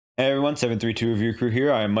Hey everyone, 732 Review Crew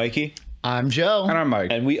here. I'm Mikey. I'm Joe. And I'm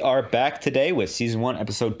Mike. And we are back today with Season 1,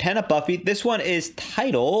 Episode 10 of Buffy. This one is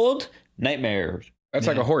titled Nightmares. That's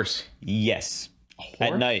like a horse. Yes.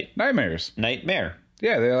 At night. Nightmares. Nightmare.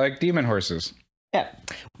 Yeah, they're like demon horses. Yeah.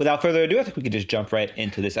 Without further ado, I think we could just jump right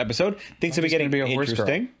into this episode. Things will be getting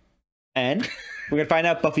interesting. And we're going to find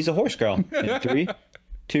out Buffy's a horse girl. In 3,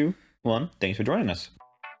 2, 1. Thanks for joining us.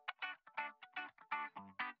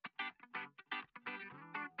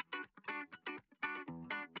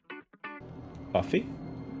 Buffy?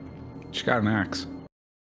 She got an axe.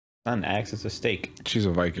 Not an axe, it's a stake. She's a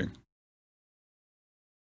Viking.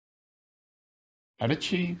 How did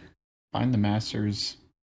she find the Master's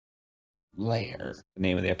lair? The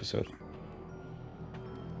name of the episode.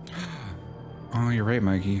 Oh, you're right,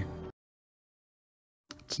 Mikey.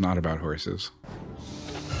 It's not about horses.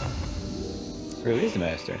 Really is the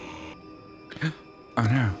Master. Oh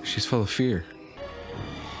no, she's full of fear.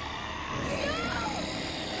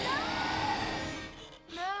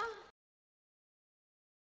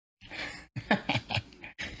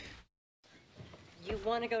 You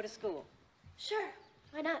want to go to school? Sure,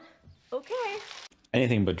 why not? Okay.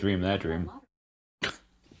 Anything but dream that dream.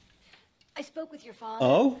 I spoke with your father.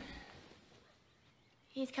 Oh?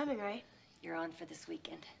 He's coming, right? You're on for this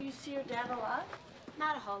weekend. You see your dad a lot?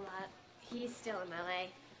 Not a whole lot. He's still in LA.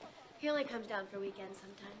 He only comes down for weekends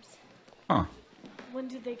sometimes. Huh. When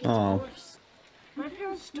did they get divorced? My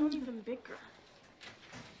parents don't even bicker.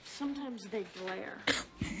 Sometimes they glare.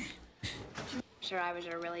 I'm sure I was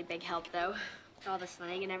a really big help, though. With all the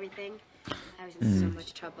slang and everything. I was in so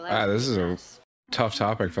much trouble. This is a tough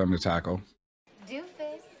topic for them to tackle.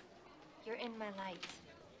 Doofus, you're in my light.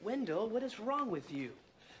 Wendell, what is wrong with you?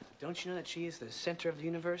 Don't you know that she is the center of the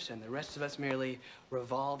universe and the rest of us merely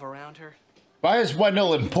revolve around her? Why is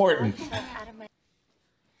Wendell important?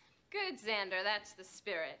 Good, Xander. That's the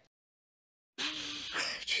spirit.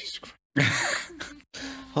 Jesus Christ.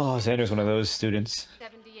 Oh, Xander's one of those students.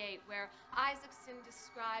 78, where Isaacson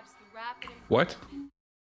describes the rapid... What?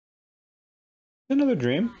 Another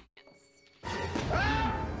dream.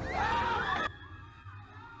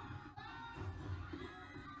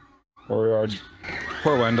 Poor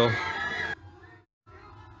Wendell.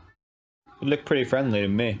 You look pretty friendly to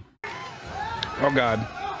me. Oh God.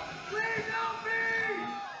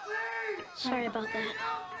 Sorry about that.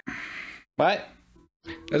 What?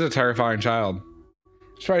 That's a terrifying child.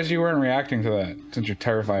 Surprised you weren't reacting to that, since you're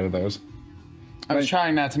terrified of those. I was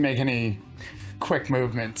trying not to make any quick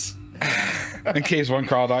movements. In case one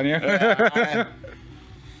crawled on you. They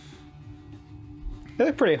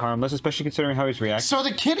look pretty harmless, especially considering how he's reacting. So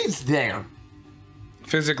the kid is there.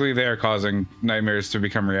 Physically, they are causing nightmares to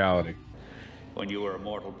become reality. When you were a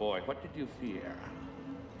mortal boy, what did you fear?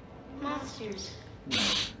 Monsters.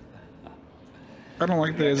 I don't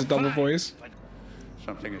like that as a double voice.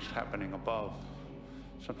 Something is happening above.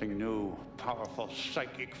 Something new, powerful,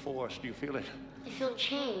 psychic force. Do you feel it? I feel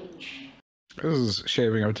change. This is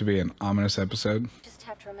shaping up to be an ominous episode. Just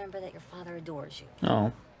have to remember that your father adores you.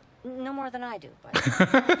 Oh. No more than I do, but...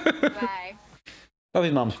 Bye.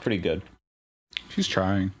 Buffy's mom's pretty good. She's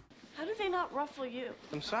trying. How do they not ruffle you?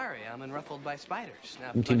 I'm sorry, I'm unruffled by spiders.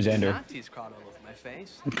 Now, I'm Team bunch of Xander. Nazis crawled all over my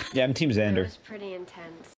face. Yeah, I'm Team It Xander. was pretty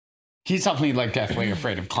intense. He's definitely definitely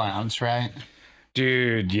afraid of clowns, right?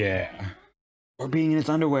 Dude, yeah. Or being in its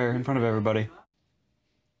underwear in front of everybody.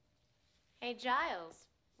 Hey, Giles.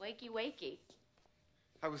 Wakey, wakey.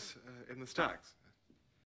 I was in the stacks.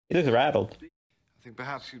 He looks rattled. I think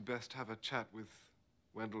perhaps you'd best have a chat with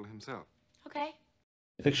Wendell himself. Okay.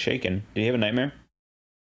 He looks shaken. Did he have a nightmare?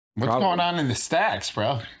 What's Probably. going on in the stacks,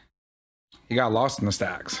 bro? He got lost in the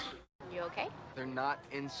stacks. You okay? They're not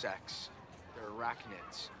insects. They're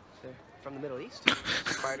arachnids. They're from the Middle East.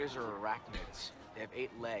 Spiders are arachnids. They have 8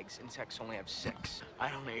 legs. Insects only have 6. I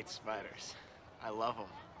don't hate spiders. I love them.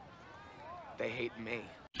 They hate me.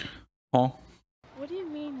 Oh. What do you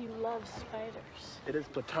mean you love spiders? It is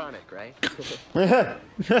platonic, right?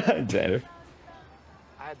 Xander.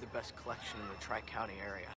 I had the best collection in the Tri-County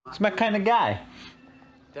area. He's my kind of guy.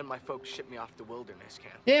 Then my folks shipped me off to wilderness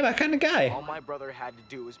camp. Yeah, my kind of guy. All my brother had to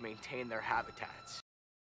do was maintain their habitats.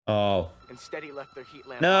 Oh. Instead, he left their heat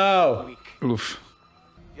lamp No. on for a week. Oof.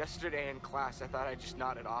 Yesterday in class, I thought I just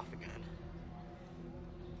nodded off again.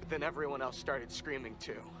 But then everyone else started screaming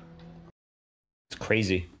too. It's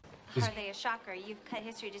crazy. Hardly a shocker. You've cut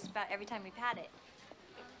history just about every time we've had it.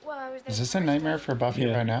 Well, I was there. Is this a nightmare for Buffy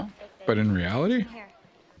Yeah. right now? But in reality? Here.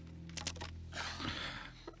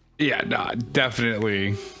 Yeah, nah,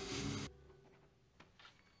 definitely.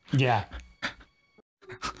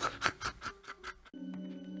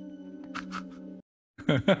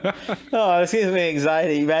 Oh, this gives me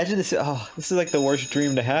anxiety. Imagine this. Oh, this is like the worst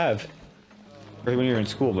dream to have. Or when you're in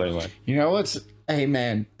school, by the way. You know what's? Hey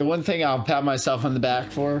man, the one thing I'll pat myself on the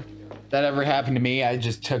back for that ever happened to me, I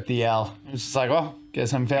just took the L. It's just like, well,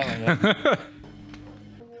 guess I'm failing it.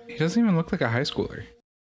 He doesn't even look like a high schooler.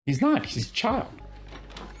 He's not. He's a child.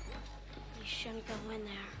 You shouldn't go in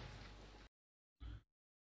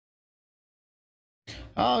there.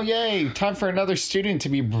 Oh yay! Time for another student to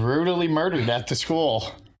be brutally murdered at the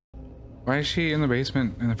school. Why is she in the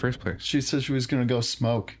basement in the first place? She said she was gonna go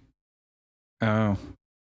smoke. Oh.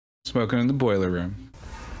 Smoking in the boiler room.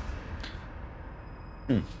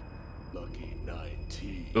 Lucky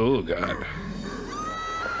 19. Oh, God.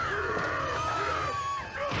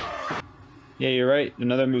 Yeah, you're right.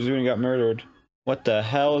 Another Mizzouan got murdered. What the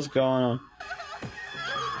hell is going on?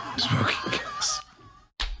 Smoking gas.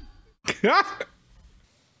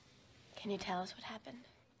 Can you tell us what happened?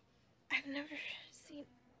 I've never seen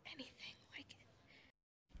anything like it.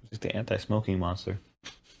 It's like the anti-smoking monster.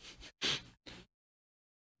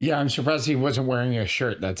 Yeah, I'm surprised he wasn't wearing a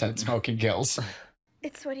shirt that said "Smoking Kills."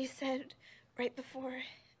 It's what he said right before.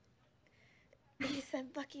 He said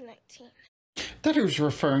 "Lucky 19." I thought he was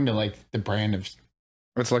referring to like the brand of.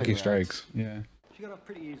 What's Lucky Strikes? Yeah. She got off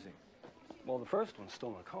pretty easy. Well, the first one's still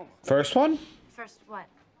in a coma. First one? First what?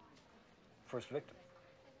 First victim.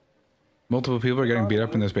 Multiple people are getting beat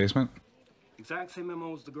up in this basement? Exact same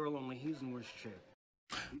MO as the girl, only he's in worse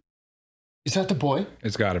shape. Is that the boy?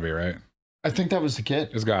 It's gotta be, right? I think that was the kid.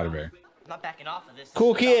 It's gotta be. Not backing off of this.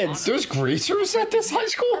 Cool kids. There's greasers at this high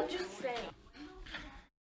school?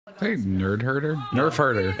 Hey, Nerd Herder? Nerf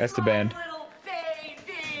Herder. That's the band. Little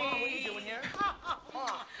baby. Mom, what are you doing here?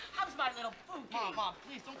 Mom, how's my little booty? Mom,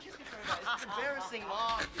 please don't kiss me for that. It's embarrassing,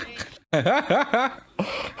 Mom. Please.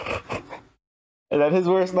 Is that his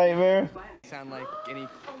worst nightmare? Sound like anything.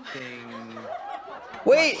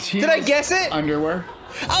 Wait, did I guess it? Underwear.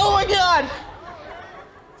 Oh my God!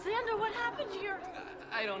 Xander, what happened here?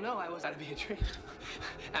 I don't know. I was out of being dream.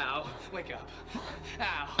 Ow! Wake up!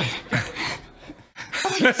 Ow!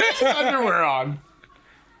 He has underwear on.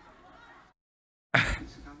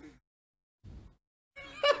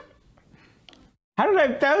 How did I?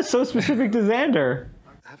 That was so specific to Xander.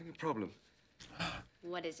 Having a problem.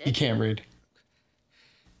 What is it? He can't read.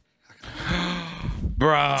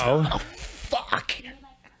 Bro. Oh, fuck.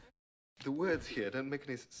 The words here don't make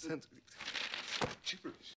any sense. It's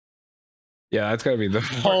gibberish. Yeah, that's gotta be the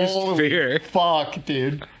worst Holy fear. fuck,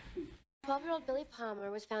 dude. 12-year-old Billy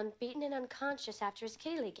Palmer was found beaten and unconscious after his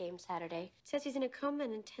Kitty League game Saturday. Says he's in a coma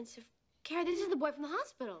and intensive care. This is the boy from the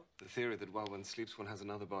hospital. The theory that while one sleeps, one has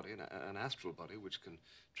another body, an astral body, which can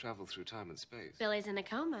travel through time and space. Billy's in a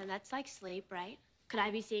coma. That's like sleep, right? Could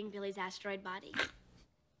I be seeing Billy's asteroid body?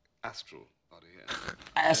 Astral body, yeah.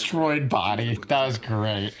 Asteroid body. That was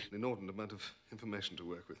great. An inordinate amount of information to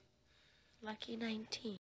work with. Lucky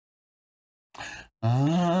 19.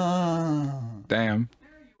 Ah. Damn.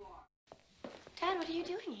 Dad, what are you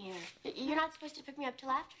doing here? You're not supposed to pick me up till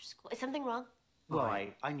after school. Is something wrong? Well,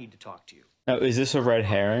 I need to talk to you. Now, is this a red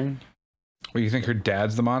herring? Well, you think her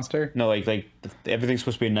dad's the monster? No, like everything's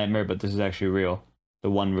supposed to be a nightmare, but this is actually real. The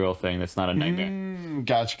one real thing that's not a nightmare.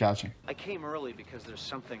 Gotcha. I came early because there's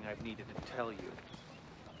something I've needed to tell you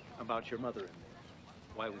about your mother and me.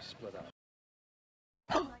 Why we split up.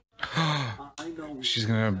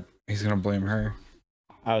 He's gonna blame her.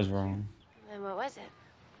 I was wrong. And what was it?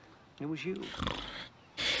 It was you.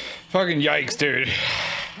 Fucking yikes, dude.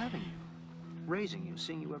 Having you. Raising you,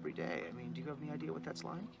 seeing you every day. I mean, do you have any idea what that's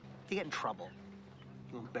like? You get in trouble.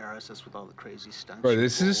 You embarrass us with all the crazy stunts. Bro,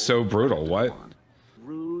 this is so brutal. What?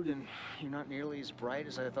 Rude, and you're not nearly as bright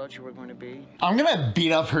as I thought you were going to be. I'm gonna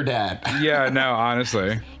beat up her dad. Yeah, no,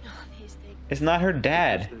 honestly. It's not her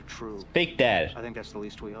dad. They're true. It's fake dad. I think that's the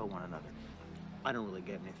least we owe one another. I don't really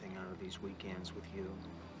get anything out of these weekends with you.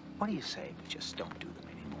 What do you say we just don't do them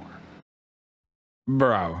anymore?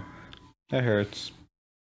 Bro. That hurts.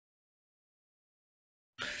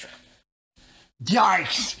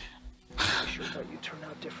 Yikes! I sure thought you'd turn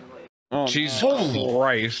out differently. Oh, Jesus Holy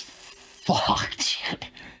Christ. Fuck, dude.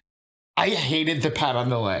 I hated the pat on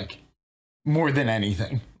the leg more than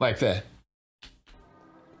anything. Like the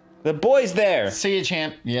boy's there. See you,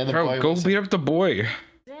 champ. Yeah, the Bro, boy. go was... beat up the boy.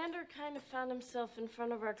 Xander kind of found himself in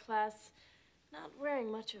front of our class, not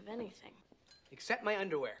wearing much of anything. Except my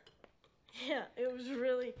underwear. Yeah, it was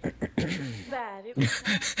really bad. It was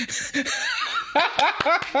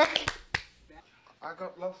I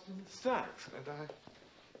got lost in the stacks, and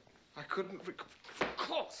I couldn't.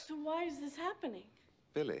 Close. So why is this happening?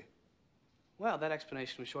 Billy. Well, that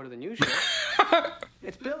explanation was shorter than usual.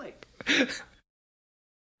 It's Billy.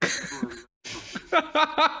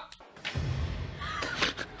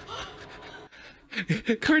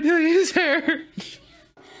 Cordelia's hair. This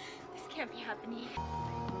can't be happening.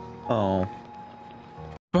 Oh.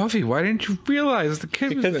 Buffy, why didn't you realize the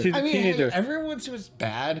kid was there? I mean, hey, everyone's was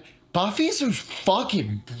bad. Buffy's was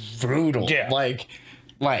fucking brutal. Yeah. Like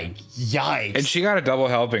yikes. And she got a double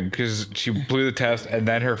helping because she blew the test and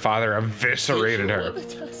then her father eviscerated her. The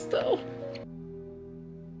test, though.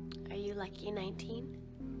 Are you lucky 19?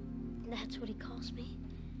 That's what he calls me.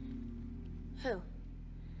 Who?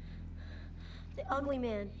 The ugly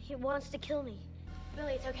man. He wants to kill me.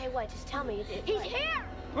 Billy, it's okay. What? Just tell me. He's here!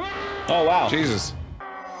 Oh, wow. Jesus.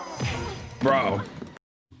 Bro.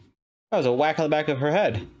 That was a whack on the back of her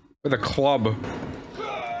head. With a club.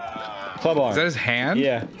 Club arm. Is that his hand?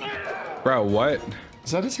 Yeah. Bro, what?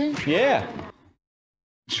 Is that his hand? Yeah.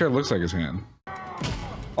 Sure looks like his hand.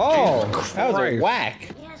 Oh, Jesus that was a Christ.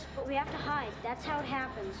 whack. Yes, but we have to hide. That's how it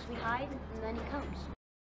happens. We hide, and then he comes.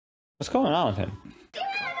 What's going on with him?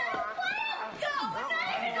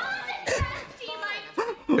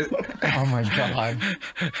 Oh my god.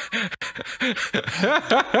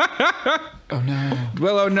 Oh no.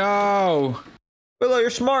 Willow, no. Willow, you're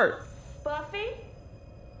smart. Buffy?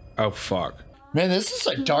 Oh, fuck. Man, this is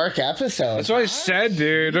a dark episode. That's what I said,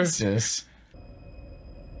 dude. Jesus.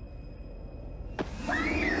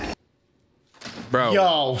 Bro.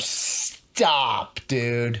 Yo, stop,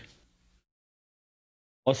 dude.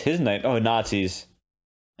 What's his name? Oh, Nazis.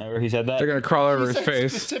 Remember he said that? They're gonna crawl over He his said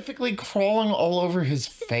face. specifically crawling all over his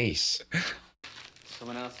face.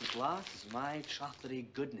 Someone else's glass is my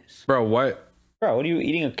chocolatey goodness. Bro, what? Bro, what are you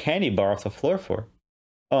eating a candy bar off the floor for?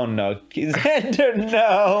 Oh no. Xander,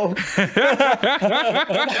 no.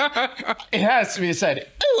 It has to be said.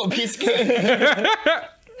 Ooh, a piece of cake.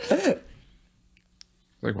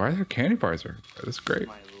 Like, why are there candy bars there? That's great.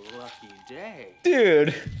 My lucky day.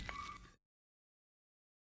 Dude.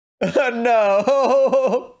 Oh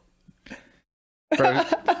no. Bro,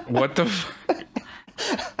 what the f-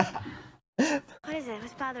 What is it?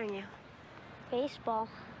 What's bothering you? Baseball.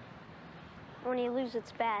 When you lose,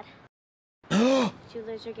 it's bad. Did you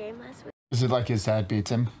lose your game last week? Is it like his dad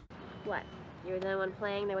beats him? What? You were the one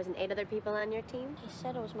playing? There wasn't 8 other people on your team? He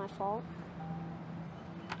said it was my fault.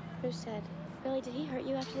 Who said? Billy, did he hurt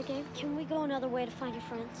you after the game? Can we go another way to find your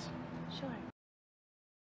friends? Sure.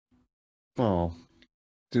 Oh.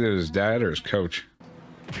 It's either his dad or his coach.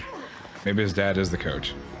 Maybe his dad is the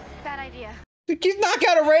coach. Bad idea. Did you knock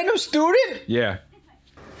out a random student? Yeah.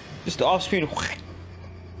 Just off screen.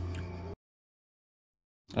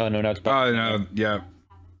 Oh no, that's bad. Oh no, yeah.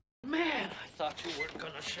 Man, I thought you weren't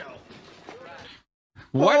gonna show.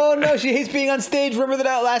 What? Oh no, she hates being on stage. Remember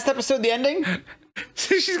that last episode, the ending?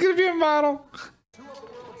 She's gonna be a model.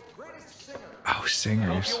 Oh,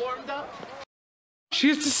 singers. She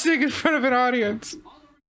has to sing in front of an audience.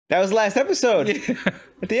 That was the last episode. Yeah.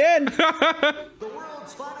 At the end. The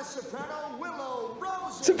world's finest soprano, Willow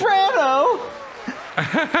Rose. Soprano.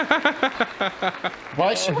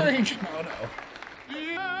 Why is she wearing kimono?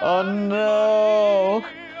 Oh no.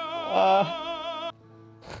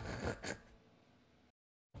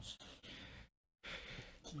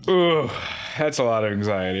 Ooh, that's a lot of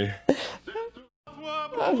anxiety.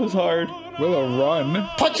 That was hard. Willow, run.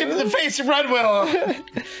 Punch him in the face and run, Willow.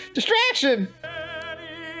 Distraction.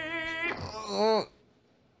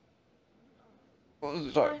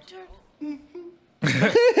 Sorry.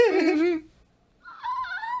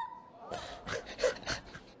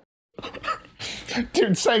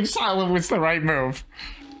 Dude, staying silent was the right move.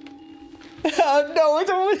 Oh no,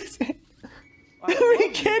 it's always. How many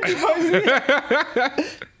candy bars?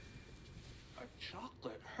 A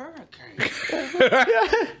chocolate hurricane.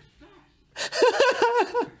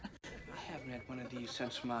 I haven't had one of these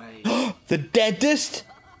since my The dentist?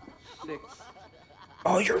 6th.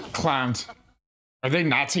 Oh, you're clowns. Are they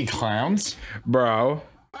Nazi clowns? Bro.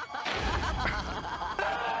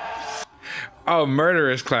 Oh,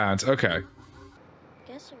 murderous clowns. Okay.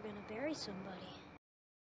 Guess we're gonna bury somebody.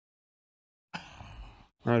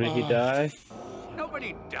 How did he die?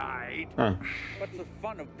 Nobody died. Huh. What's the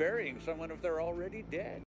fun of burying someone if they're already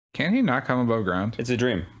dead? Can he not come above ground? It's a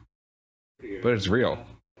dream. But it's real.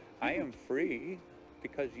 I am free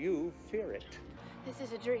because you fear it. This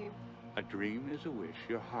is a dream. A dream is a wish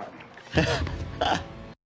your heart makes.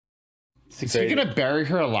 Is he gonna bury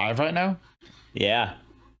her alive right now? Yeah.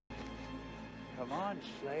 Come on,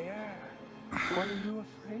 Slayer. What are you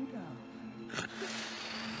afraid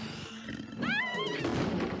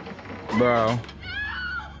of? Bro.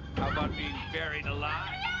 How about being buried alive?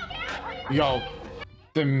 Yo,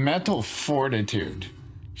 the mental fortitude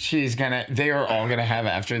they are all gonna have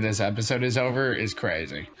after this episode is over is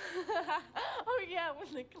crazy. Oh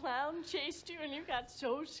the clown chased you and you got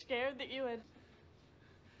so scared that you went,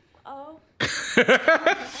 oh.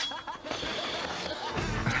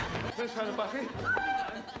 First round of Buffy.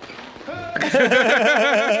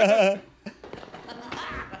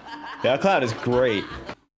 That clown is great.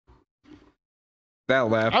 That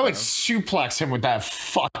laugh. I would suplex him with that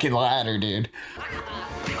fucking ladder, dude.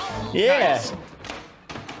 Yeah. Nice.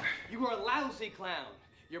 You were a lousy clown.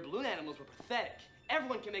 Your balloon animals were pathetic.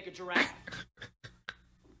 Everyone can make a giraffe.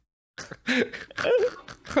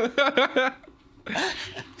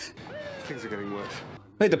 Things are getting worse.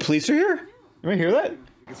 Wait, the police are here? You hear that?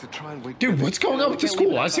 It's a try and wait. Dude, what's going on with the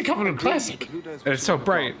school? Why is it covered in plastic? It's so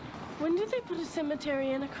bright. When did they put a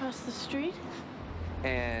cemetery in across the street?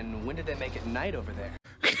 And when did they make it night over there?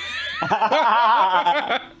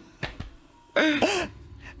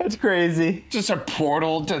 That's crazy. Just a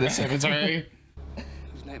portal to the cemetery.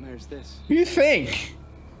 Whose nightmare is this? What do you think?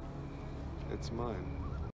 It's mine.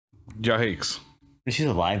 Yikes. She's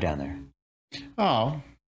alive down there. Oh.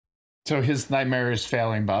 So his nightmare is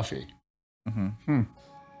failing Buffy. Mm-hmm.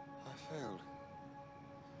 I failed.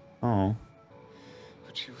 Oh.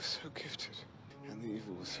 But she was so gifted. And the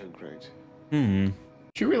evil was so great. Hmm.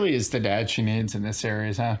 She really is the dad she needs in this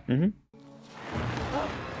series, huh? Mm-hmm.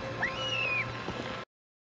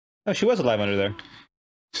 Oh, she was alive under there.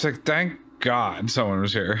 She's like, thank God someone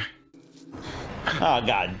was here. Oh,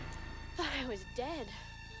 God. Thought I was dead.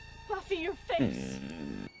 Buffy, your face.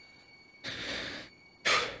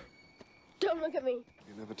 Don't look at me.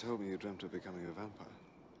 You never told me you dreamt of becoming a vampire.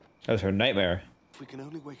 That was her nightmare. If we can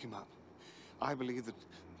only wake him up, I believe that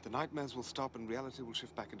the nightmares will stop and reality will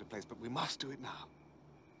shift back into place, but we must do it now.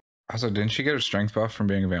 Also, didn't she get her strength buff from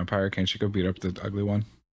being a vampire? Can't she go beat up the ugly one?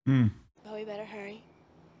 Hmm. Oh, we better hurry.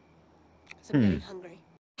 Because I'm getting hungry.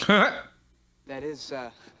 That is,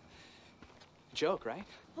 a joke, right?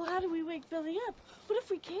 Well, how do we wake Billy up? What if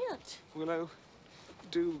we can't? Willow,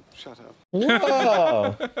 do shut up.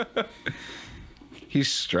 Whoa! He's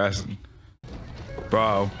stressing.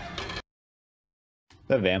 Bro.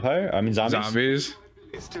 The vampire? I mean, zombies? Zombies?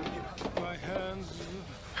 It's still here. My hands.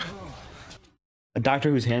 A doctor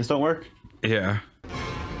whose hands don't work? Yeah.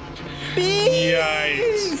 Bees!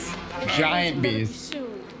 Yikes. Giant bees.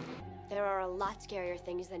 Soon. There are a lot scarier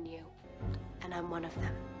things than you, and I'm one of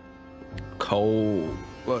them. Cold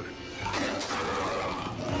blooded.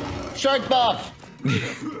 Shark buff!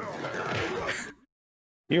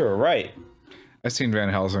 You were right. I've seen Van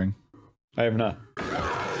Helsing. I have not.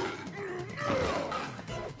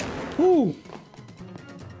 Woo!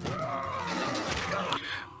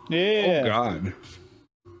 Yeah. Oh, God.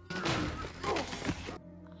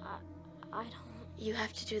 I don't. You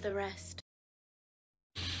have to do the rest.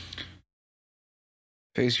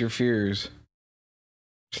 Face your fears.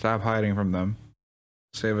 Stop hiding from them.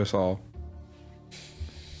 Save us all.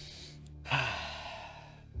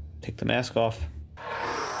 Take the mask off.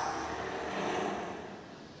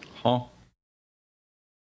 Huh?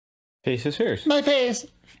 Face his fears. My face!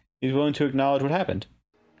 He's willing to acknowledge what happened.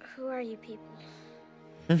 Who are you people?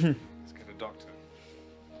 Let's get a doctor.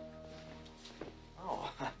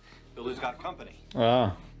 Oh, Billy's got company.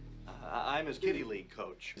 Ah. I'm his kitty league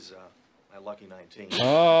coach. He's my lucky 19.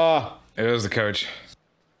 Ah. It was the coach.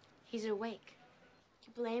 He's awake.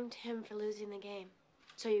 You blamed him for losing the game.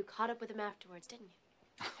 So you caught up with him afterwards, didn't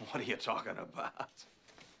you? What are you talking about?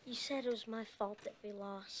 You said it was my fault that we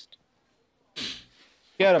lost.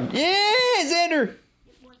 Get him. Yeah, Xander!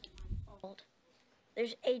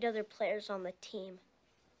 There's 8 other players on the team.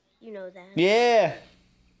 You know that. Yeah.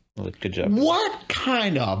 Well, good job. What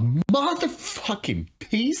kind of motherfucking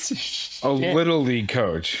piece of shit? A little league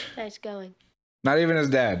coach. Nice going. Not even his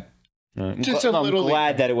dad. Just a little I'm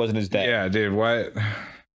glad that it wasn't his dad. Yeah, dude, what?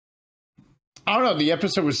 I don't know, the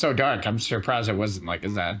episode was so dark, I'm surprised it wasn't like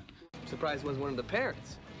his dad. I'm surprised it was one of the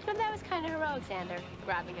parents. But that was kind of heroic, Xander,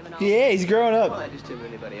 grabbing him and all. Yeah, he's growing Well, up. I just didn't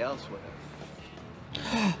anybody else would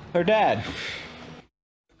have. Her dad.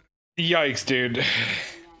 Yikes, dude.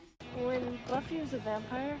 When Buffy was a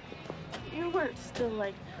vampire, you weren't still,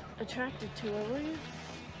 like, attracted to her, were you?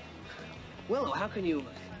 Willow, how can you...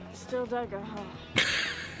 Still dug her, huh?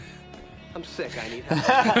 I'm sick, I need help.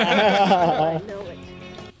 I know it.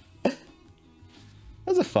 That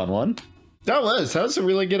was a fun one. That was a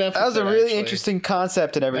really good episode. That was a really actually. interesting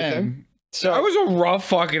concept and everything. Man. So That was a rough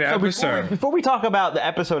fucking episode. before we talk about the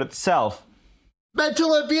episode itself,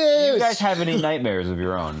 Mental abuse! do you guys have any nightmares of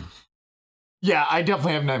your own? Yeah, I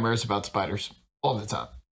definitely have nightmares about spiders all the time.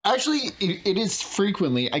 Actually, it is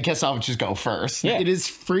frequently, I guess I'll just go first. Yeah. It is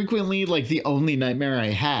frequently like the only nightmare I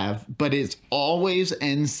have, but it always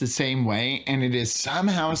ends the same way. And it is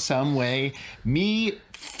somehow, some way, me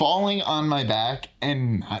falling on my back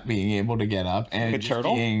and not being able to get up and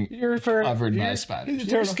being covered by spiders.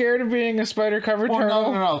 You're scared of being a spider-covered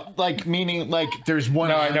turtle? No. Like, meaning, like, there's one...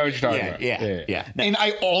 No, I know what you're talking about. Yeah. And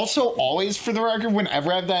I also always, for the record,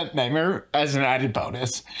 whenever I have that nightmare, as an added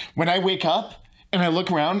bonus, when I wake up, and I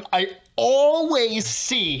look around, I always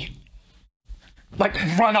see, like,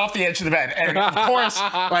 run off the edge of the bed. And of course,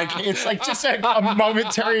 like, it's like just a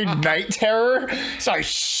momentary night terror. So I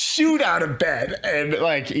shoot out of bed and,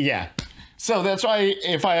 like, yeah. So that's why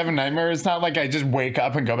if I have a nightmare, it's not like I just wake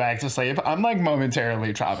up and go back to sleep. I'm, like,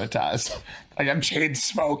 momentarily traumatized. Like, I'm chain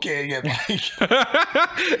smoking and, like...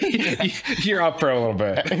 You're up for a little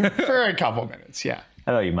bit. For a couple minutes, yeah.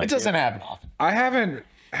 I thought you might. It doesn't happen often. I haven't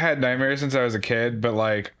had nightmares since I was a kid, but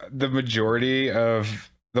like the majority of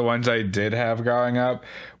the ones I did have growing up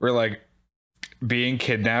were like being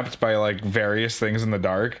kidnapped by like various things in the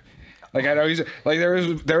dark. Like I'd always like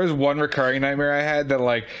there was one recurring nightmare I had that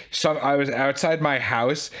like I was outside my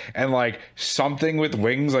house and like something with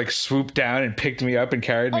wings like swooped down and picked me up and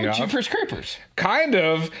carried me off. Jeepers Creepers. Kind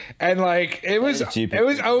of. And like it was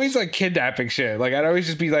always like kidnapping shit. Like I'd always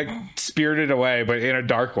just be like spirited away, but in a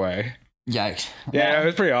dark way. Yikes. Yeah, it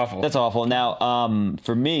was pretty awful. That's awful. Now,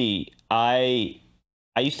 for me, I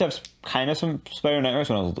used to have kind of some spider nightmares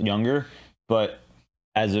when I was younger, but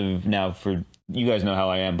as of now, for you guys know how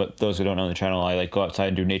I am, but those who don't know the channel, I like go outside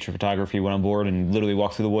and do nature photography when I'm bored and literally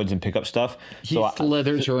walk through the woods and pick up stuff. He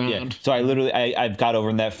slithers around. Yeah, so I've got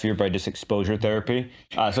over that fear by just exposure therapy.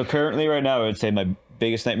 So currently right now, I would say my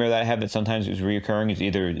biggest nightmare that I have that sometimes is reoccurring is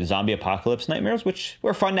either zombie apocalypse nightmares, which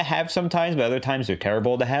were fun to have sometimes, but other times they're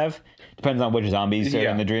terrible to have. Depends on which zombies are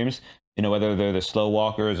in the dreams. You know, whether they're the slow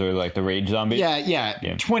walkers or like the rage zombies.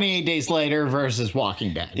 Yeah. 28 days later versus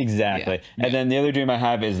Walking Dead. Exactly. Yeah. And then the other dream I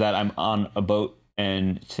have is that I'm on a boat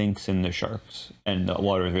and sinks in the sharks and the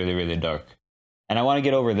water is really, really dark. And I want to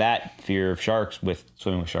get over that fear of sharks with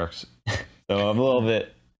swimming with sharks. So I'm a little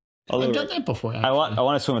bit... I've done that before. Actually. I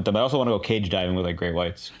want to swim with them. I also want to go cage diving with like great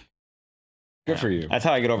whites. Good for you. That's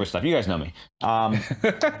how I get over stuff. You guys know me.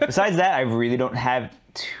 Besides that, I really don't have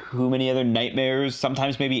too many other nightmares.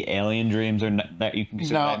 Sometimes maybe alien dreams or that you can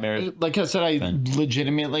consider nightmares. Like I said,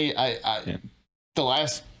 legitimately, the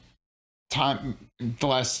last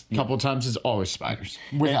couple of times is always spiders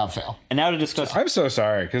without fail. And now to discuss, I'm so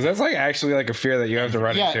sorry because that's like actually like a fear that you have to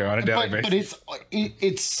run into on a daily basis. But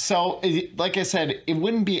it's so like I said, it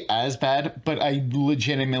wouldn't be as bad, but I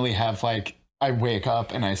legitimately have like. I wake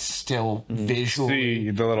up and I still visually see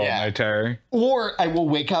the little night terror. Or I will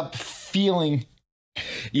wake up feeling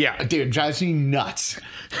dude, it drives me nuts.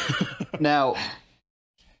 Now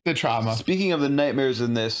the trauma. Speaking of the nightmares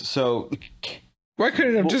in this, so why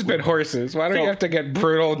couldn't it have just been horses? Why do you have to get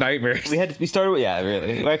brutal nightmares? We started with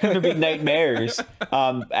really. Why couldn't it be nightmares?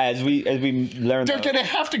 As we learned, they're gonna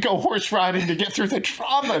have to go horse riding to get through the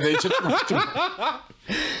trauma. They just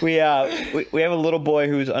we have a little boy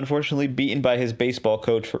who's unfortunately beaten by his baseball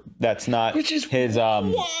coach. That's not his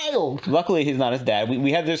wild. Luckily, he's not his dad.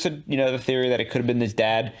 We have this the theory that it could have been his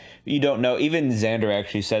dad. You don't know. Even Xander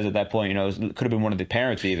actually says at that point, it could have been one of the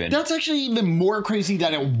parents even. That's actually even more crazy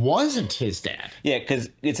that it wasn't his dad. Yeah, because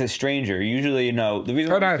it's a stranger. Usually, the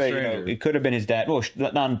reason why we say, it could have been his dad. Well,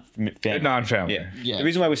 non-family. Yeah. The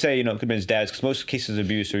reason why we say, it could have been his dad is because most cases of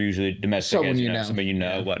abuse are usually domestic. Someone somebody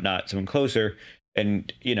whatnot, someone closer.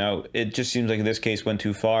 And, it just seems like in this case went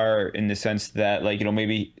too far in the sense that,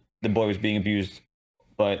 maybe the boy was being abused,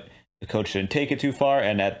 but the coach didn't take it too far.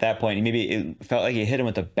 And at that point, maybe it felt like he hit him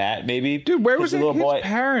with a bat, maybe. Dude, where was the little boy?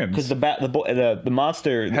 Parents? Because the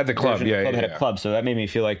monster had the club. Had a club. So that made me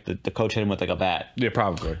feel like the coach hit him with like a bat. Yeah,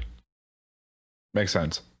 probably. Makes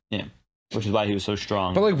sense. Yeah. Which is why he was so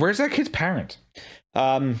strong. But where's that kid's parent?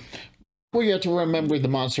 Well, you have to remember the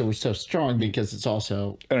monster was so strong because it's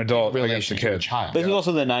also an adult against a kid. But this was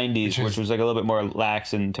also the 90s, which was like a little bit more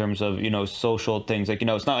lax in terms of, social things. Like,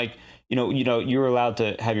 it's not like, you were allowed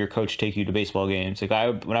to have your coach take you to baseball games.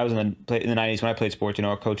 Like when I was in the 90s, when I played sports,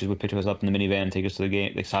 our coaches would pick us up in the minivan and take us to the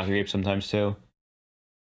game, like soccer games sometimes too.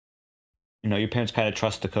 Your parents kind of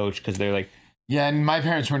trust the coach because they're like. Yeah, and my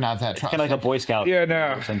parents were not that trusting. Kind of like a Boy Scout. Yeah,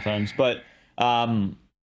 no. Sometimes, but some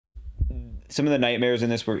of the nightmares in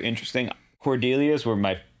this were interesting. Cordelia's were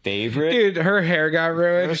my favorite. Dude, her hair got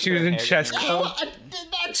ruined. She was in chess club.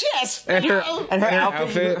 Not chess. And her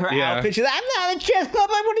outfit. Her outfit. She's like, I'm not in chess club.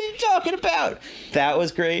 Like, what are you talking about? That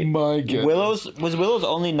was great. My goodness. Willow's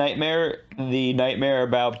only nightmare the nightmare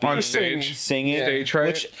about being on stage singing, stage right?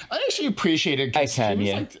 Which I actually appreciated. I can, was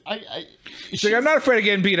yeah. Like, she's like, I'm not afraid of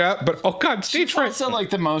getting beat up, but oh god, stage fright. Also, like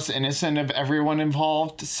the most innocent of everyone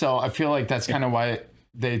involved, so I feel like that's kind of why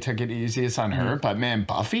they took it easiest on her. But man,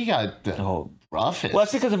 Buffy got the roughest. Well,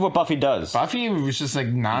 that's because of what Buffy does. Buffy was just like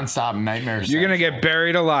nonstop nightmares. You're gonna get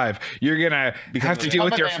buried alive. You're gonna have to deal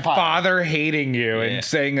with your father hating you and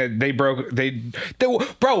saying that they bro,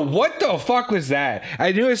 what the fuck was that?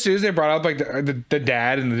 I knew as soon as they brought up like the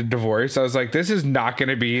dad and the divorce, I was like, this is not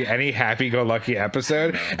gonna be any happy-go-lucky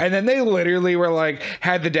episode. And then they literally were like,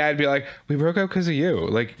 had the dad be like, we broke up because of you.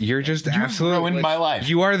 Like, you're just absolutely ruined my life.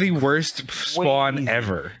 You are the worst spawn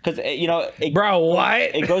ever. Because bro, what?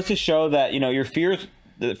 It goes to show that your fears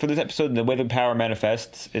for this episode, the way the power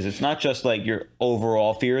manifests is it's not just like your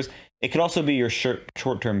overall fears. It could also be your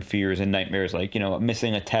short-term fears and nightmares, like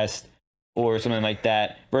missing a test or something like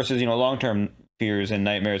that, versus long-term fears and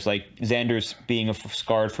nightmares like Xander's being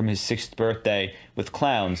scarred from his 6th birthday with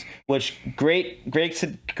clowns. Which great guess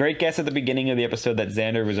at the beginning of the episode that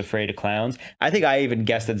Xander was afraid of clowns. I think I even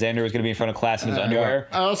guessed that Xander was going to be in front of class in his underwear.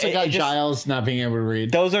 I also got Giles not being able to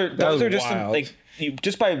read. Those are just wild. some like.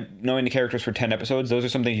 Just by knowing the characters for 10 episodes, those are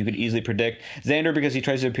some things you could easily predict. Xander, because he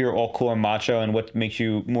tries to appear all cool and macho, and what makes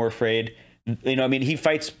you more afraid, he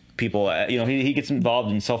fights people. He gets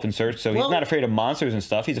involved in self-insert, so he's not afraid of monsters and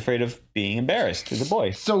stuff. He's afraid of being embarrassed as a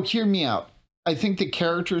boy. So hear me out. I think the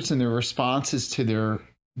characters and their responses to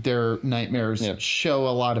their nightmares show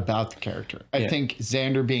a lot about the character. I think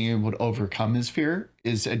Xander being able to overcome his fear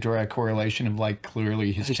is a direct correlation of like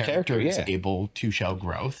clearly his character is able to show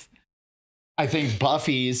growth. I think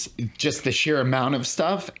Buffy's just the sheer amount of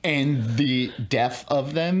stuff and the depth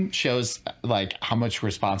of them shows like how much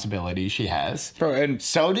responsibility she has. Bro, and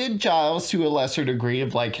so did Giles to a lesser degree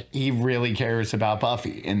of like he really cares about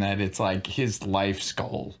Buffy and that it's like his life's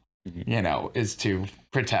goal, is to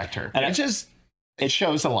protect her. And it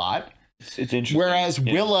shows a lot. It's interesting. Whereas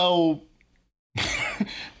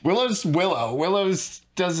Willow's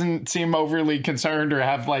doesn't seem overly concerned or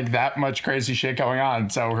have like that much crazy shit going on.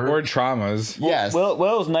 So or traumas. Yes.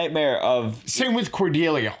 Willow's nightmare of same with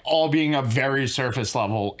Cordelia, all being a very surface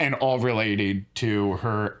level and all related to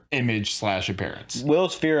her image / appearance.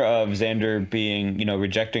 Willow's fear of Xander being,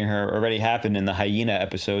 rejecting her already happened in the hyena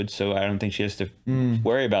episode, so I don't think she has to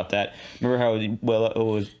worry about that. Remember how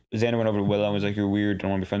Xander went over to Willow and was like, "You're weird, I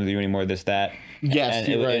don't want to be friends with you anymore," this, that. Yes,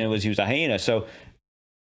 and right. And it was he was a hyena. So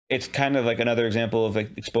it's kind of like another example of like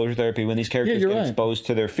exposure therapy. When these characters get exposed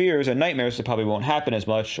to their fears and nightmares, it probably won't happen as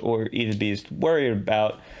much or even be as worried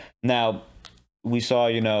about. Now, we saw,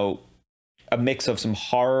 a mix of some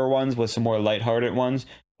horror ones with some more lighthearted ones.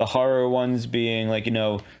 The horror ones being like,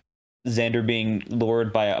 Xander being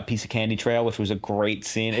lured by a piece of candy trail, which was a great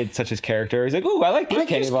scene. It's such his character. He's like, "Ooh, I like this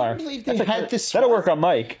candy bar." That'll work on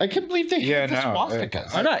Mike. I can't believe they had the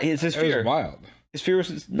swastikas. Why not? It's his fear. It was wild. His fear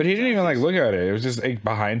was, but he didn't even like look at it. It was just like,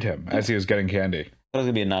 behind him as he was getting candy. That was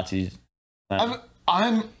gonna be a Nazi.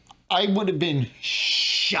 I would have been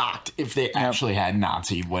shocked if they actually had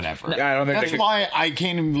Nazi whatever. I don't think that's why I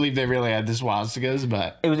can't even believe they really had the swastikas.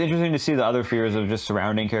 But it was interesting to see the other fears of just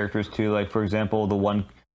surrounding characters too. Like for example, the one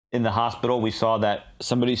in the hospital, we saw that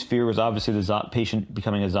somebody's fear was obviously the patient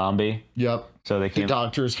becoming a zombie. Yep. So they came. The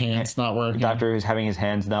doctor's hands not working. The doctor who's having his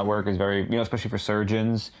hands not work is very, especially for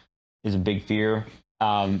surgeons, is a big fear.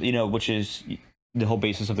 Which is the whole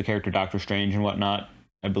basis of the character Doctor Strange and whatnot,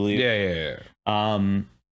 I believe. Yeah.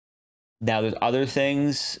 Now there's other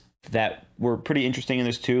things that were pretty interesting in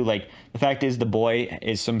this too. Like the fact is the boy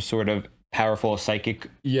is some sort of powerful psychic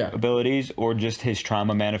abilities or just his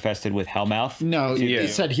trauma manifested with Hellmouth. No, he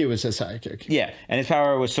said he was a psychic. Yeah, and his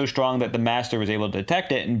power was so strong that the master was able to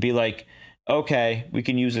detect it and be like, okay, we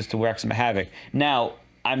can use this to work some havoc. Now,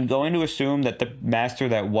 I'm going to assume that the master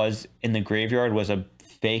that was in the graveyard was a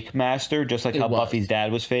fake master, just like how Buffy's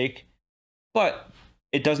dad was fake. But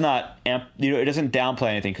it does not it doesn't downplay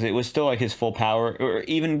anything because it was still like his full power, or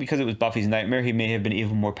even because it was Buffy's nightmare, he may have been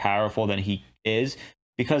even more powerful than he is.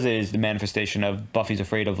 Because it is the manifestation of Buffy's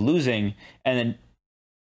afraid of losing. And then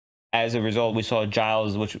as a result, we saw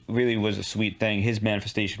Giles, which really was a sweet thing. His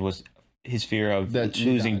manifestation was his fear of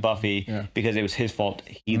losing Buffy because it was his fault.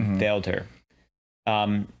 He failed her.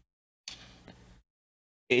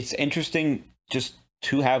 It's interesting just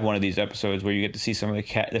to have one of these episodes where you get to see some of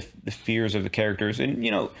the fears of the characters. And,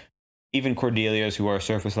 even Cordelia's, who are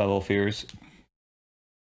surface level fears. It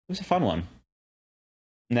was a fun one.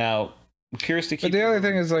 Now, curious to keep. But the other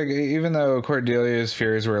thing is, like, even though Cordelia's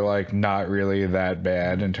fears were like not really that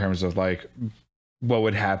bad in terms of like what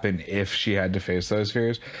would happen if she had to face those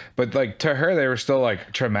fears, but like to her they were still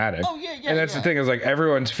like traumatic. Oh yeah, and that's the thing, is like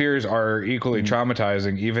everyone's fears are equally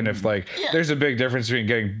traumatizing, even if like there's a big difference between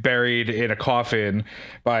getting buried in a coffin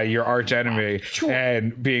by your arch enemy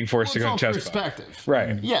and being forced to go chest perspective.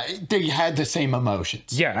 Right. Yeah, they had the same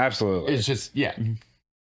emotions. Yeah, absolutely. It's just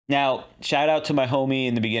Now, shout out to my homie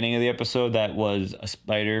in the beginning of the episode that was a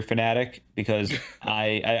spider fanatic, because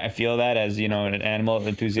I feel that as, you know, an animal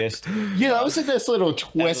enthusiast. Yeah, that was like this little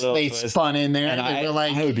twist they spun in there. And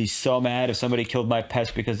I would be so mad if somebody killed my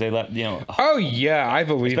pets because they let, you know. Oh yeah, I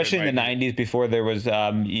believe especially in the 90s before there was,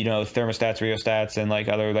 you know, thermostats, rheostats, and like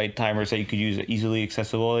other light timers that you could use easily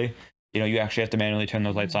accessibly. You know, you actually have to manually turn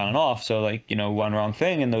those lights on and off. So like, you know, one wrong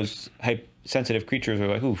thing and those hype sensitive creatures are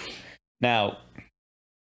like, oof. Now,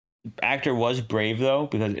 actor was brave though,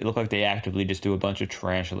 because it looked like they actively just threw a bunch of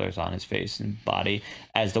tarantulas on his face and body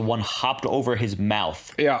as the one hopped over his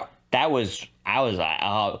mouth. Yeah, that was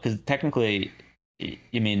because technically, I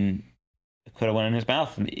mean, it could have went in his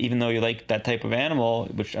mouth. And even though you like that type of animal,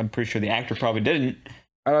 which I'm pretty sure the actor probably didn't.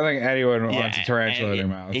 I don't think anyone wants a tarantula in their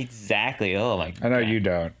mouth. Exactly. Oh my God. I know you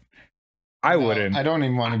don't. I wouldn't. I don't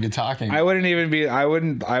even want to be talking. I wouldn't even be. I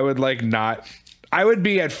would like not. I would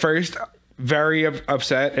be at first very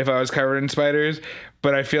upset if I was covered in spiders,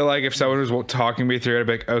 but I feel like if someone was talking me through it, I'd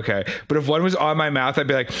be like, okay. But if one was on my mouth, I'd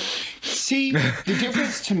be like, see, the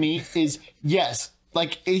difference to me is, yes,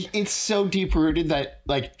 like it's so deep rooted that,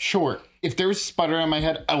 like, sure, if there was a spider on my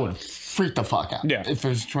head, I would freak the fuck out. Yeah. If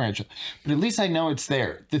there's a tarantula, but at least I know it's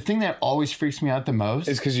there. The thing that always freaks me out the most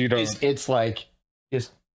is because you don't. It's like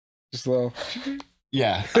just a little.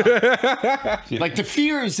 Yeah. Like the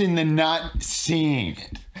fear is in the not seeing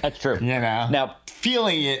it. That's true. You know? Now,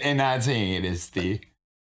 feeling it and not seeing it is the...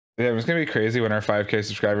 Yeah, it's going to be crazy when our 5K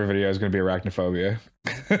subscriber video is going to be arachnophobia.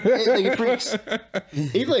 It freaks.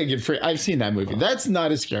 I've seen that movie. That's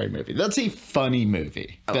not a scary movie. That's a funny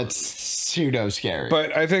movie. That's pseudo scary.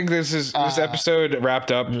 But I think this episode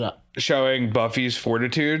wrapped up showing Buffy's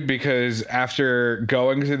fortitude, because after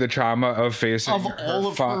going through the trauma of facing all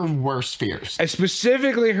of her worst fears, and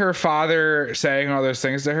specifically her father saying all those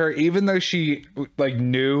things to her, even though she like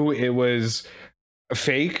knew it was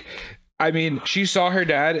fake. I mean, she saw her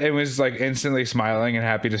dad and was like instantly smiling and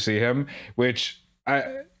happy to see him, which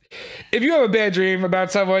if you have a bad dream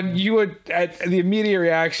about someone, you would, the immediate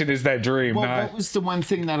reaction is that dream. Well, what was the one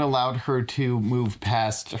thing that allowed her to move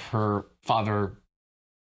past her father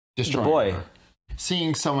destroying her?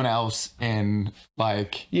 Seeing someone else in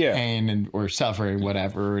like pain and or suffering,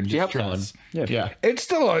 whatever, and just stress. Yeah. It's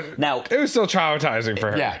still it was still traumatizing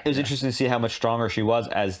for her. Yeah, it was interesting to see how much stronger she was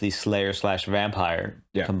as the Slayer / vampire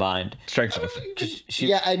combined. Strength.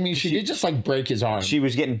 I mean, she did just like break his arm. She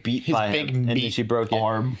was getting beat by him, and then she broke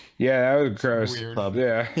arm. Yeah, that was gross. Weird.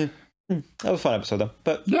 Yeah. That was a fun episode, though.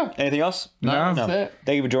 But anything else? No. That's it.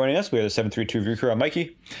 Thank you for joining us. We are the 732 Review Crew. I'm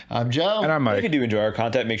Mikey. I'm Joe. And I'm Mike. If you do enjoy our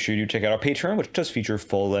content, make sure you check out our Patreon, which does feature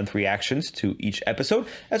full-length reactions to each episode,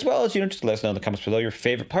 as well as, just let us know in the comments below your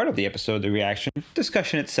favorite part of the episode, the reaction,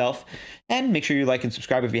 discussion itself, and make sure you like and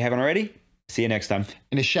subscribe if you haven't already. See you next time.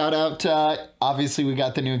 And a shout out, obviously we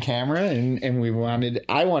got the new camera, and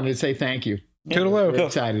I wanted to say thank you. Toodaloo. We're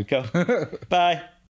excited. Go. Bye.